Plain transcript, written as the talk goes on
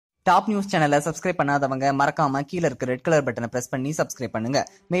Top news சேனலை subscribe பண்ணாதவங்க மறக்காம கீழ இருக்க ரெட் கலர் பட்டனை பிரஸ் பண்ணி சப்ஸ்கிரைப் பண்ணுங்க.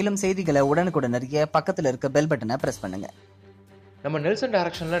 மேலும் செய்திகளை உடனுக்குடன் அறிய பக்கத்துல இருக்க பெல் பட்டனை பிரஸ் பண்ணுங்க. நம்ம நெல்சன்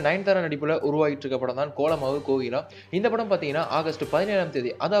டைரக்ஷன்ல நயன்தாரா நடிப்புல உருவாகிட்டு இருக்க படம் தான் கோலமாவு கோகிலா. இந்த படம் பார்த்தீங்கன்னா ஆகஸ்ட் 17ஆம்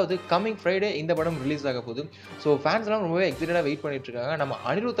தேதி, அதாவது கமிங் ஃப்ரைடே இந்த படம் ரிலீஸ் ஆக போகுது. ஸோ ஃபேன்ஸ்லாம் ரொம்பவே எக்ஸைட்டடாக வெயிட் பண்ணிட்டு இருக்காங்க. நம்ம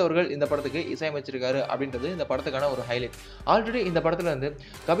அனிருத் அவர்கள் இந்த படத்துக்கு இசையமைச்சிருக்காரு அப்படின்றது இந்த படத்துக்கான ஒரு ஹைலைட். ஆல்ரெடி இந்த படத்துல இருந்து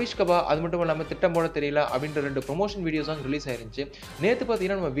கபிஷ் கபா, அது மட்டும் இல்லாமல் திட்டம் போட தெரியல அப்படின்ற 2 ப்ரொமோஷன் வீடியோஸும் ரிலீஸ் ஆயிருந்துச்சு. நேற்று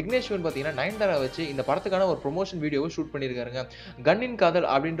பார்த்தீங்கன்னா நம்ம விக்னேஷ்வன் பார்த்தீங்கன்னா நயன்தாரா வச்சு இந்த படத்துக்கான ஒரு ப்ரொமோஷன் வீடியோவை ஷூட் பண்ணியிருக்காருங்க. கண்ணின் காதல்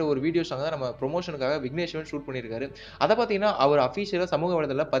அப்படின்ற ஒரு வீடியோ சாங் தான் நம்ம ப்ரொமோஷனுக்காக விக்னேஷ்வன் ஷூட் பண்ணியிருக்காரு. அதை பார்த்தீங்கன்னா அவர் அஃபீஷியலாக சமூக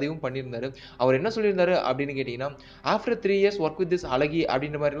வலைதளத்தில் பதிவும் பண்ணியிருந்தாரு. அவர் என்ன சொல்லியிருந்தாரு அப்படின்னு கேட்டீங்கன்னா, after 3 years work with this அழகி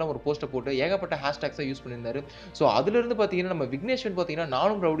அப்படின்ற மாதிரிலாம் ஒரு போஸ்ட்டை போட்டு ஏகப்பட்ட ஹேஷ்டாக்ஸை யூஸ் பண்ணியிருந்தாரு. ஸோ அதுலேருந்து பார்த்தீங்கன்னா நம்ம விக்னேஷ்வன் பார்த்தீங்கன்னா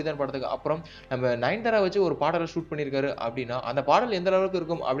நானும் ரவுடி தான் படத்துக்கு அப்புறம் நம்ம நயன்தாரா வச்சு ஒரு பாடலை ஷூட் பண்ணியிருக்காரு அப்படின்னா அந்த பாடல் எந்த அளவுக்கு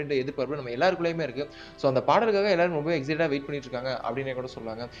இருக்கும் அப்படின்ற எதிர்பார்ப்பு நம்ம எல்லாருக்குள்ளேயுமே இருக்கு. ஸோ அந்த பாடலுக்காக எல்லாரும் ரொம்ப எக்ஸைட்டாக வெயிட் பண்ணிட்டு இருக்காங்க அப்படின்னு கூட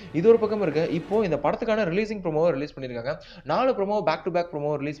சொல்லாங்க. இது ஒரு பக்கம் இருக்கு. இப்போ இந்த படத்துக்கான ரிலீசிங் ப்ரோமோவை ரிலீஸ் பண்ணியிருக்காங்க. 4 promo back to back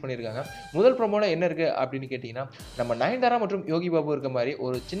promo release பண்ணியிருக்காங்க. முதல் ப்ரோமோல என்ன இருக்கு அப்படின்னு கேட்டீங்கன்னா, நம்ம நயன்தாரா மற்றும் யோகி பாபு இருக்க மாதிரி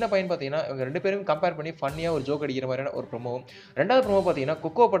ஒரு சின்ன பையன் பார்த்தீங்கன்னா இவங்க 2 பேரும் கம்பேர் பண்ணி ஃபன்னியா ஒரு ஜோக் அடிக்கிற மாதிரியான ஒரு ப்ரோமோவும், 2வது ப்ரோமோ பார்த்தீங்கன்னா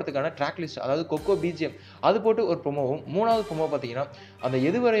கொக்கோ படத்துக்கான ட்ராக் லிஸ்ட், அதாவது கொக்கோ பிஜிஎம் அது போட்டு ஒரு ப்ரோமோவும், 3வது ப்ரோமோ பார்த்தீங்கன்னா அந்த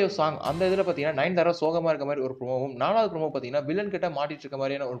எதுவரையோ சாங் அந்த இதில் பார்த்தீங்கன்னா நயன்தாரா சோகமா இருக்க மாதிரி ஒரு ப்ரோமோவும், 4வது ப்ரோமோ பார்த்தீங்கன்னா வில்லன் கிட்ட மாட்டிட்டு இருக்க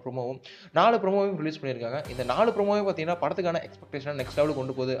மாதிரியான ஒரு ப்ரோமோவும், 4 ப்ரோமோவும் ரிலீஸ் பண்ணியிருக்காங்க. இந்த 4 ப்ரோமோவும் பார்த்தீங்கன்னா படத்துக்கான எக்ஸ்பெக்டேஷன் நெக்ஸ்ட் லெவல்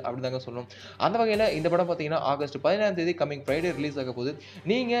கொண்டு போகுது அப்படி தாங்க சொல்லணும். அந்த வகையில் இந்த படம் பார்த்தீங்கன்னா ஆகஸ்ட் 17ஆம் தேதி கமிங் ஃப்ரைடே ரிலீஸ் ஆக போகுது.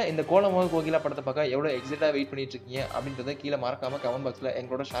 நீங்க இந்த கோலமாவு கோகிலா படத்தை பார்க்க எவ்வளோ எக்ஸைட்டாக வெயிட் பண்ணிட்டு இருக்கீங்க அப்படின்றத கீழே மறக்காம கமெண்ட் பாக்ஸில்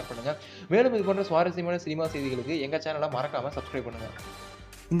எங்களோட ஷேர் பண்ணுங்க. மேலும் இது போன்ற சுவாரஸ்யமான சினிமா செய்திகளுக்கு எங்க சேனலை மறக்காம சப்ஸ்கிரைப் பண்ணுங்க.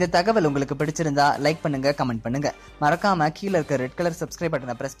 இந்த தகவல் உங்களுக்கு பிடிச்சிருந்தா லைக் பண்ணுங்க, கமெண்ட் பண்ணுங்க. மறக்காம கீழ இருக்க ரெட் கலர் சப்ஸ்கிரைப்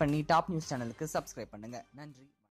பட்டனை பிரஸ் பண்ணி டாப் நியூஸ் சேனலுக்கு சப்ஸ்கிரைப் பண்ணுங்க. நன்றி.